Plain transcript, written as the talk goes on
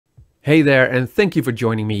Hey there, and thank you for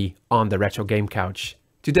joining me on the Retro Game Couch.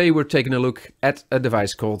 Today we're taking a look at a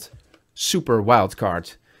device called Super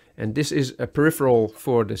Wildcard. And this is a peripheral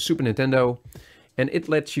for the Super Nintendo, and it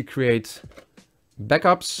lets you create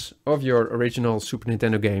backups of your original Super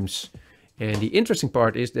Nintendo games. And the interesting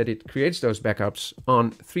part is that it creates those backups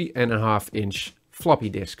on 3.5-inch floppy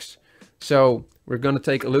disks. So we're going to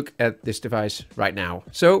take a look at this device right now.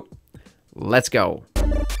 So let's go.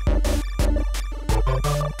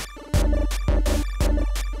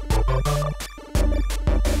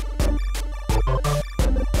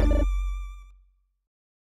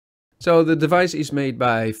 So the device is made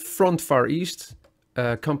by Front Far East,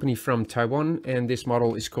 a company from Taiwan, and this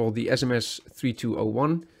model is called the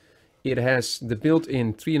SMS3201. It has the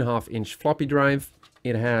built-in 3.5-inch floppy drive.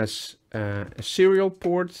 It has a serial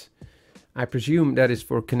port. I presume that is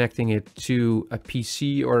for connecting it to a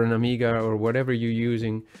PC or an Amiga or whatever you're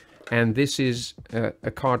using. And this is a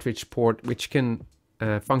cartridge port which can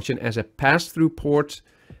function as a pass-through port.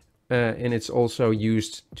 And it's also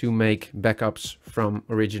used to make backups from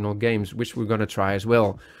original games, which we're going to try as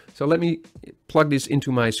well. So let me plug this into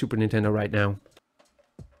my Super Nintendo right now.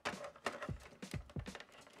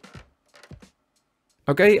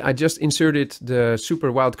 Okay, I just inserted the Super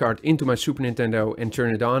Wildcard into my Super Nintendo and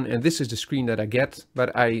turn it on. And this is the screen that I get,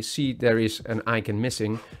 but I see there is an icon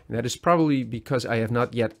missing. And that is probably because I have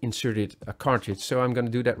not yet inserted a cartridge. So I'm going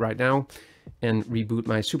to do that right now and reboot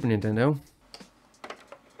my Super Nintendo.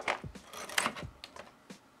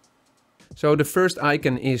 So the first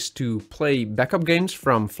icon is to play backup games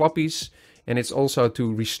from floppies, and it's also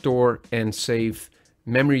to restore and save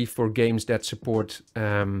memory for games that support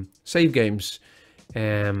save games.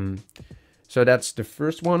 So that's the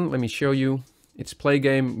first one. Let me show you. It's play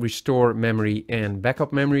game, restore memory, and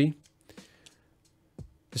backup memory.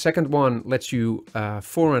 The second one lets you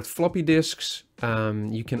format floppy disks.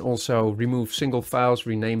 You can also remove single files,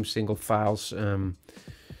 rename single files.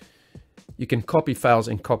 You can copy files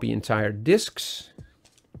and copy entire disks.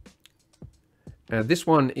 This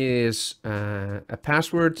one is a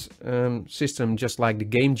password system, just like the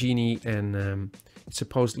Game Genie, and it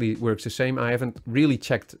supposedly works the same. I haven't really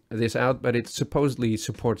checked this out, but it supposedly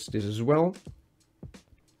supports this as well.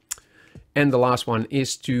 And the last one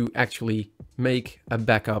is to actually make a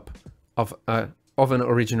backup of an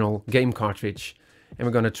original game cartridge. And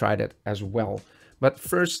we're going to try that as well. But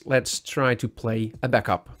first, let's try to play a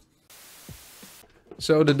backup.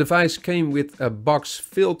 So the device came with a box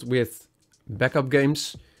filled with backup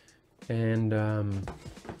games, and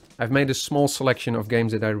I've made a small selection of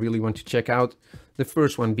games that I really want to check out. The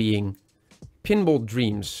first one being Pinball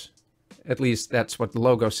Dreams. At least that's what the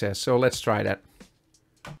logo says, so let's try that.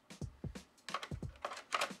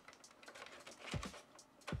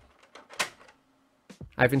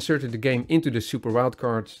 I've inserted the game into the Super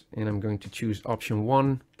Wildcard, and I'm going to choose option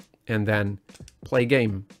 1 and then play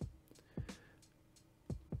game.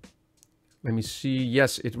 Let me see.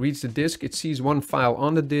 Yes, it reads the disk. It sees one file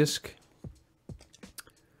on the disk.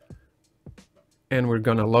 And we're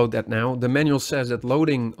gonna load that now. The manual says that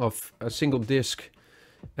loading of a single disk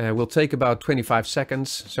will take about 25 seconds.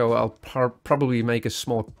 So I'll probably make a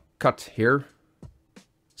small cut here.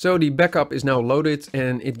 So the backup is now loaded,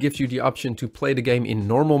 and it gives you the option to play the game in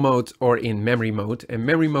normal mode or in memory mode. And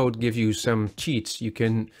memory mode gives you some cheats. You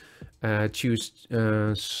can choose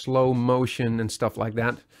slow motion and stuff like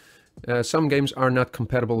that. Some games are not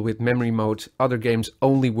compatible with memory mode. Other games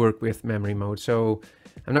only work with memory mode. So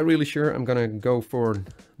I'm not really sure. I'm gonna go for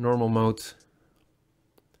normal mode.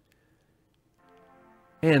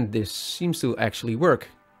 And this seems to actually work.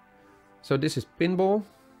 So this is Pinball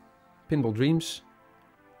Dreams.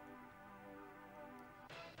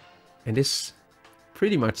 And this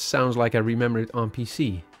pretty much sounds like I remember it on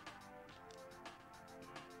PC.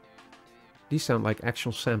 These sound like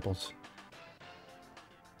actual samples.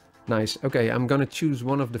 Nice. Okay, I'm gonna choose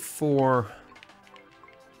one of the 4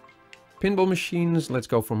 pinball machines. Let's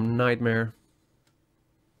go for Nightmare.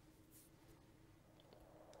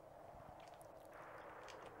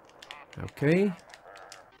 Okay.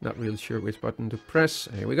 Not really sure which button to press.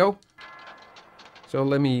 Here we go. So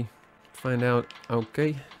let me find out.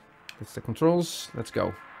 Okay. That's the controls. Let's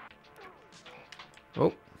go.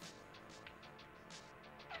 Oh.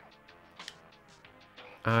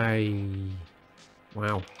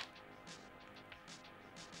 Wow.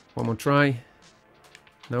 One more try.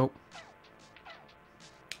 Nope.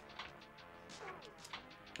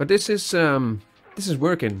 But this is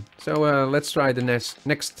working. So let's try the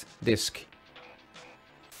next disc.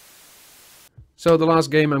 So the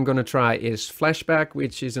last game I'm gonna try is Flashback,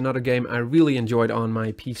 which is another game I really enjoyed on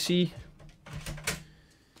my PC.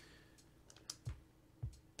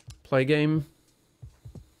 play game.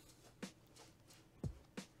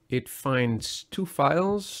 It finds 2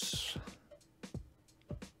 files.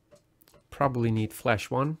 Probably need flash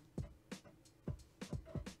 1.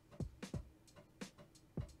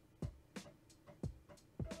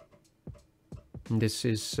 This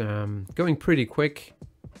is going pretty quick,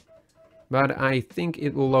 but I think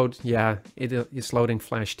it will load. Yeah, it's loading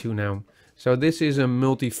flash 2 now. So this is a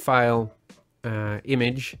multi-file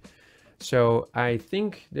image. So I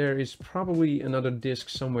think there is probably another disk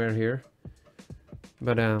somewhere here,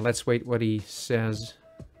 but let's wait what he says.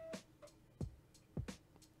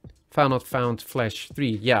 File not found, flash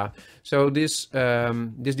 3. Yeah, so this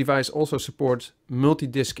this device also supports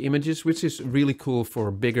multi-disk images, which is really cool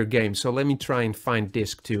for bigger games. So let me try and find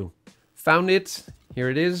disk 2. Found it.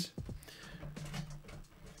 Here it is.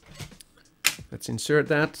 Let's insert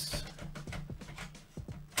that.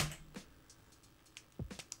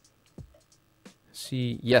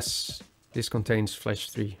 See, yes, this contains flash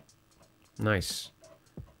 3. Nice.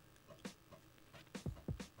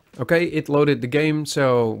 Okay, it loaded the game,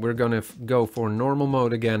 so we're gonna go for normal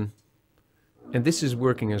mode again. And this is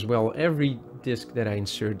working as well. Every disk that I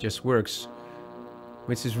insert just works,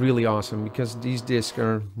 which is really awesome because these disks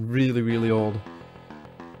are really, really old.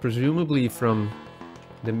 Presumably from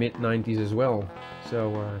the mid-90s as well.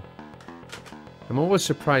 So I'm always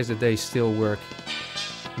surprised that they still work.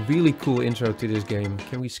 Really cool intro to this game.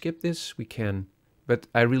 Can we skip this? We can. But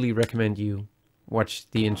I really recommend you watch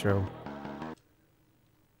the intro.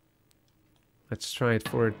 Let's try it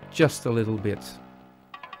for just a little bit.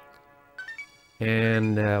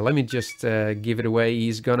 And let me just give it away.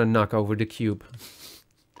 He's gonna knock over the cube.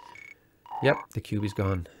 Yep, the cube is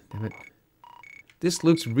gone. Damn it. This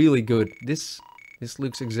looks really good. This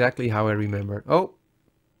looks exactly how I remember. Oh!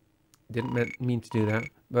 Didn't mean to do that.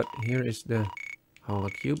 But here is the holo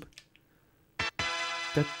cube.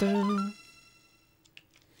 Ta-da!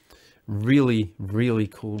 Really, really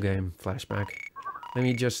cool game, Flashback. Let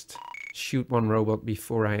me just shoot one robot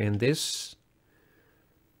before I end this.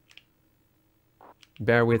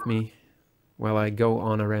 Bear with me while I go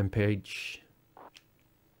on a rampage.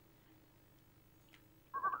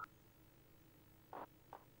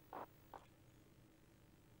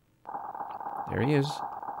 There he is.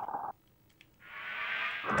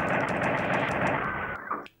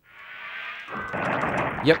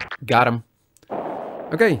 Yep, got him.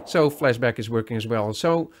 Okay, so Flashback is working as well.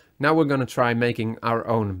 So now we're gonna try making our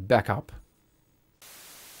own backup.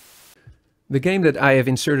 The game that I have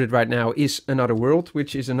inserted right now is Another World,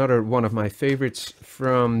 which is another one of my favorites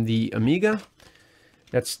from the Amiga.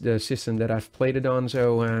 That's the system that I've played it on.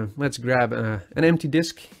 So let's grab an empty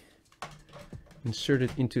disk, insert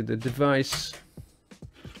it into the device,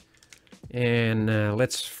 and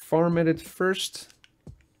let's format it first.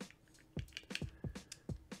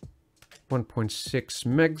 1.6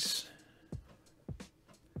 megs.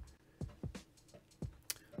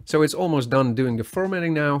 So it's almost done doing the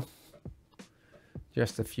formatting now.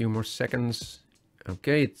 Just a few more seconds.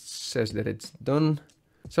 Okay, it says that it's done.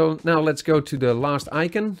 So now let's go to the last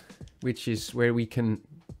icon, which is where we can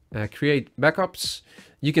create backups.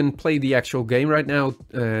 You can play the actual game right now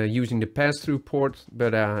using the pass-through port,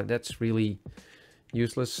 but that's really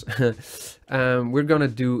useless. We're gonna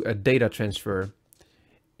do a data transfer.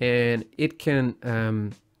 And it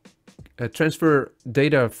can transfer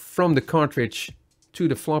data from the cartridge to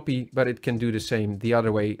the floppy, but it can do the same the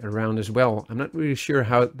other way around as well. I'm not really sure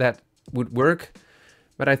how that would work,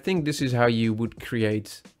 but I think this is how you would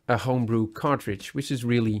create a homebrew cartridge, which is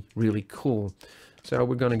really, really cool. So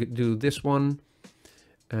we're gonna do this one.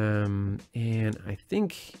 And I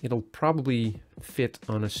think it'll probably fit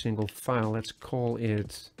on a single file. Let's call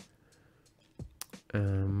it...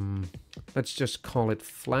 let's just call it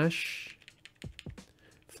Flash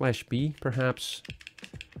B, perhaps.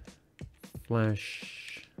 Flash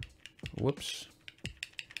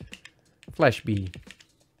B.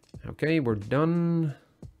 Okay, we're done.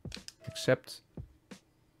 Accept.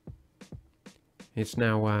 It's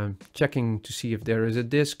now checking to see if there is a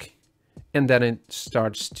disk, and then it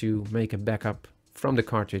starts to make a backup from the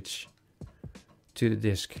cartridge to the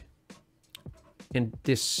disk. And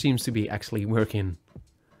this seems to be actually working.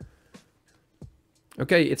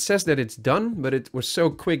 Okay, it says that it's done, but it was so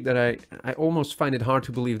quick that I almost find it hard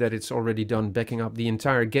to believe that it's already done backing up the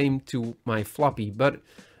entire game to my floppy. But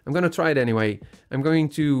I'm gonna try it anyway. I'm going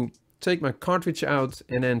to take my cartridge out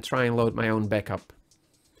and then try and load my own backup.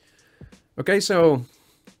 Okay, so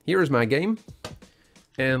here is my game.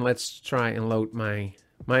 And let's try and load my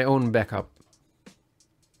own backup.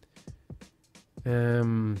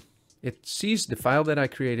 It sees the file that I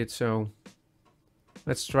created, so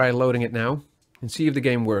let's try loading it now. and see if the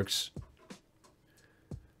game works.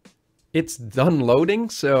 It's done loading,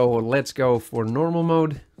 so let's go for normal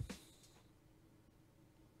mode.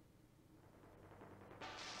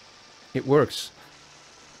 It works.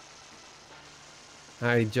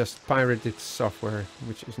 I just pirated software,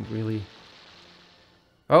 which isn't really...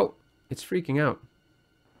 Oh, it's freaking out.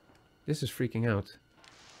 This is freaking out.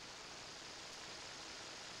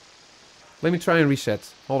 Let me try and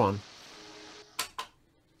reset. Hold on.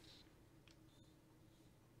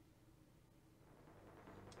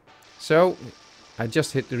 So, I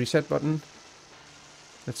just hit the reset button.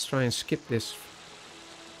 Let's try and skip this.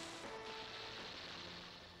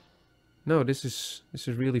 No, this is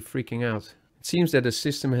really freaking out. It seems that the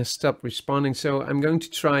system has stopped responding, so I'm going to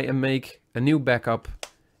try and make a new backup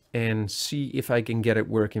and see if I can get it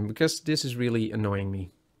working, because this is really annoying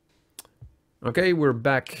me. Okay, we're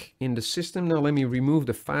back in the system. Now let me remove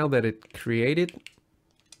the file that it created.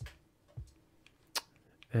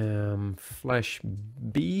 Flash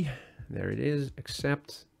B, there it is,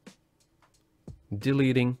 accept,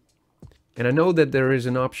 deleting. And I know that there is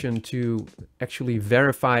an option to actually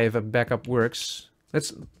verify if a backup works.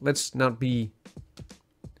 Let's not be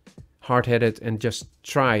hard-headed and just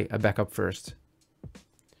try a backup first.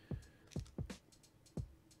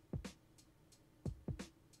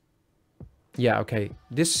 Yeah, okay,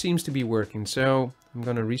 this seems to be working, so I'm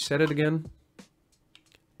gonna reset it again.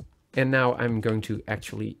 And now I'm going to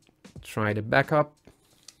actually try the backup.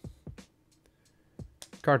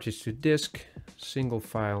 Cartridge to disk, single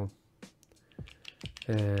file,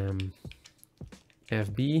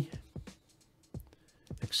 FB,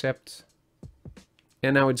 accept.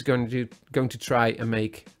 And now it's going to try and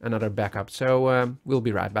make another backup. So we'll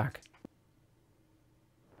be right back.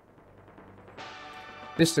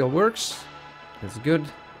 This still works. That's good.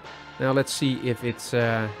 Now let's see if it's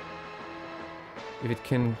if it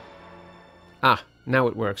can. Ah, now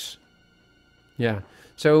it works. Yeah.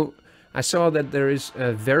 So I saw that there is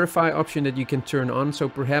a verify option that you can turn on. So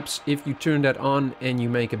perhaps if you turn that on and you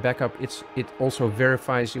make a backup, it also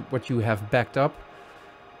verifies what you have backed up.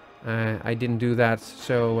 I didn't do that,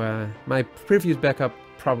 so my previous backup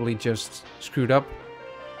probably just screwed up.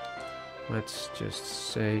 Let's just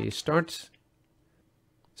say start.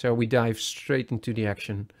 So we dive straight into the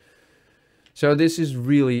action. So this is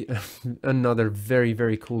really another very,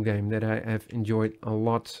 very cool game that I have enjoyed a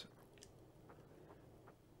lot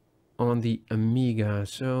on the Amiga.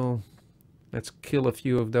 So let's kill a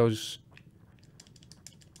few of those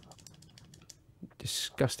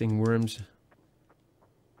disgusting worms.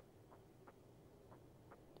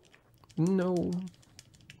 No.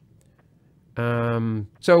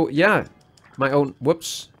 So yeah, my own,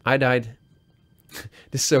 whoops, I died.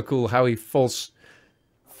 This is so cool how he falls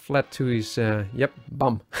flat to his, yep,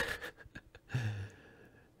 bum.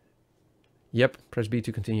 Yep, press B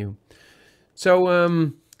to continue.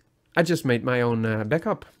 So I just made my own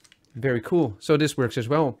backup. Very cool. So this works as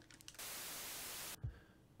well.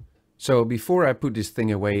 So before I put this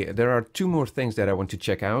thing away, there are two more things that I want to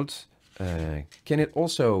check out. Can it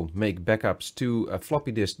also make backups to a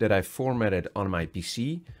floppy disk that I formatted on my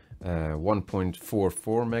PC, 1.44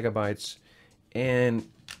 megabytes, and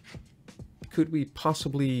could we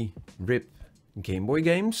possibly rip Game Boy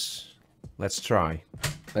games? Let's try.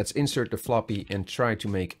 Let's insert the floppy and try to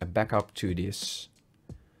make a backup to this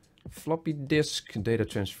floppy disk, data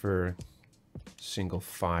transfer, single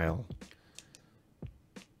file.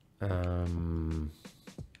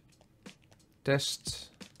 Test.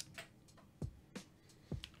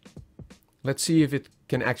 Let's see if it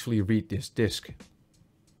can actually read this disk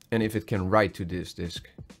and if it can write to this disk.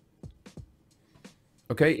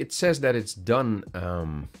 Okay, it says that it's done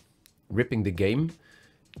ripping the game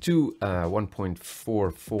to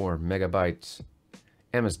 1.44 megabyte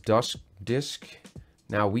MS-DOS disk.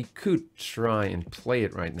 Now we could try and play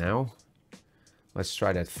it right now. Let's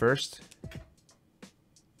try that first.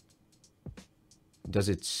 Does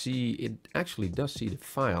it see? It actually does see the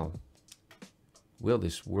file. Will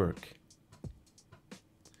this work?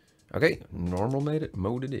 Okay, normal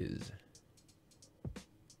mode it is.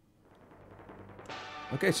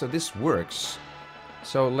 Okay, so this works.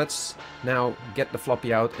 So let's now get the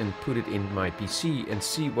floppy out and put it in my PC and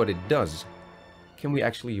see what it does. Can we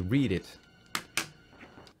actually read it?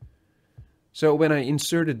 So when I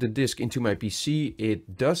inserted the disk into my PC,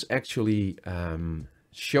 it does actually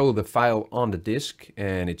show the file on the disk,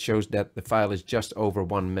 and it shows that the file is just over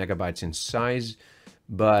 1 megabyte in size,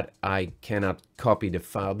 but I cannot copy the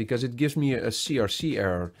file because it gives me a CRC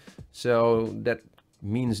error. So that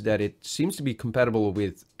means that it seems to be compatible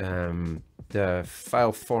with the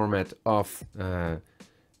file format of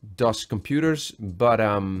DOS computers, but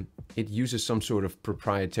it uses some sort of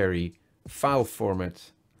proprietary file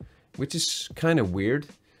format, which is kind of weird.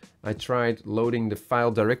 I tried loading the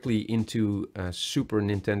file directly into a Super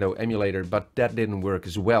Nintendo emulator, but that didn't work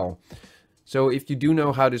as well. So if you do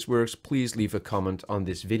know how this works, please leave a comment on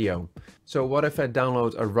this video. So what if I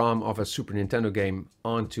download a ROM of a Super Nintendo game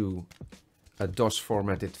onto a DOS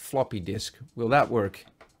formatted floppy disk? Will that work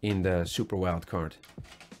in the Super Wildcard?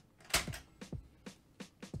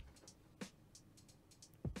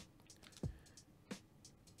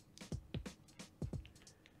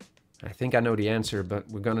 I think I know the answer, but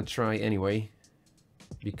we're gonna try anyway,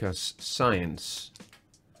 because science.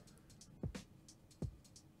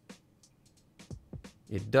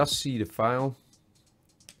 It does see the file,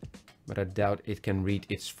 but I doubt it can read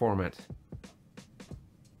its format.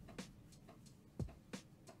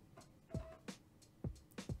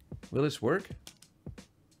 Will this work?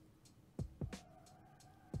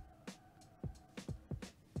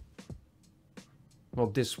 Well,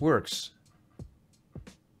 this works.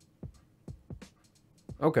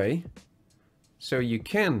 Okay, so you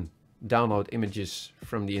can download images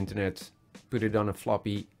from the internet, put it on a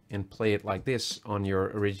floppy and play it like this on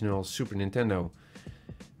your original Super Nintendo.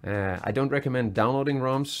 I don't recommend downloading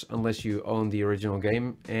ROMs unless you own the original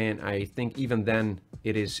game, and I think even then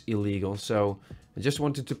it is illegal. So I just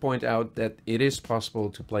wanted to point out that it is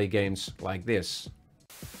possible to play games like this.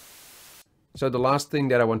 So the last thing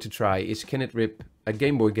that I want to try is, can it rip a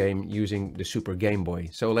Game Boy game using the Super Game Boy?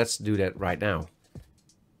 So let's do that right now.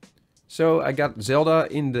 So I got Zelda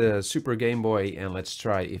in the Super Game Boy, and let's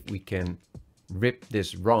try if we can rip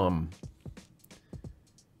this ROM.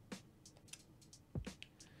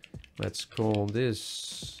 Let's call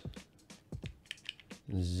this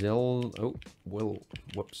Zelda. Oh, well,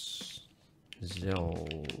 whoops.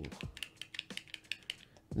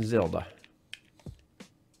 Zelda.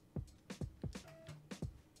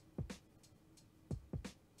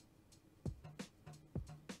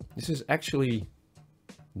 This is actually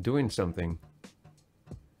doing something,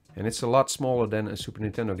 and it's a lot smaller than a Super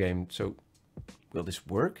Nintendo game. So will this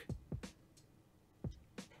work?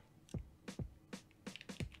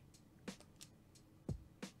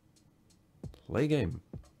 Play game.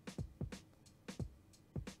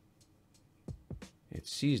 It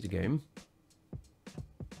sees the game.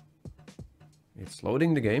 It's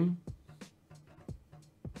loading the game.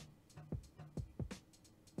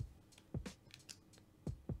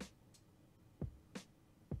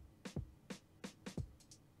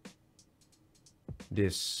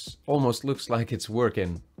 This almost looks like it's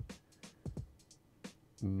working,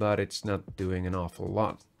 but it's not doing an awful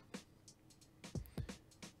lot.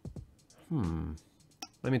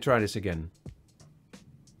 Let me try this again.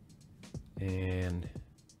 And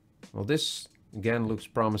well, this again looks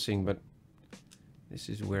promising, but this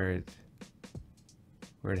is where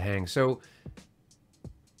it hangs. So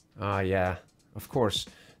yeah, of course.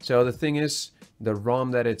 So the thing is, the ROM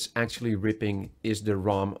that it's actually ripping is the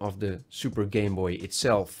ROM of the Super Game Boy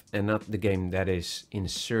itself, and not the game that is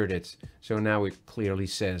inserted. So now it clearly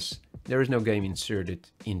says there is no game inserted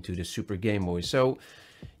into the Super Game Boy. So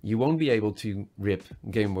you won't be able to rip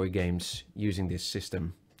Game Boy games using this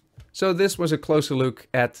system. So this was a closer look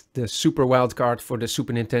at the Super Wildcard for the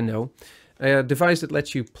Super Nintendo. A device that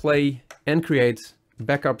lets you play and create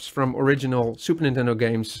backups from original Super Nintendo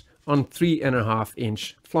games on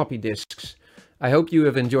 3.5-inch floppy disks. I hope you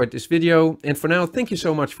have enjoyed this video, and for now, thank you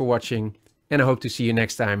so much for watching, and I hope to see you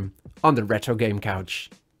next time on the Retro Game Couch.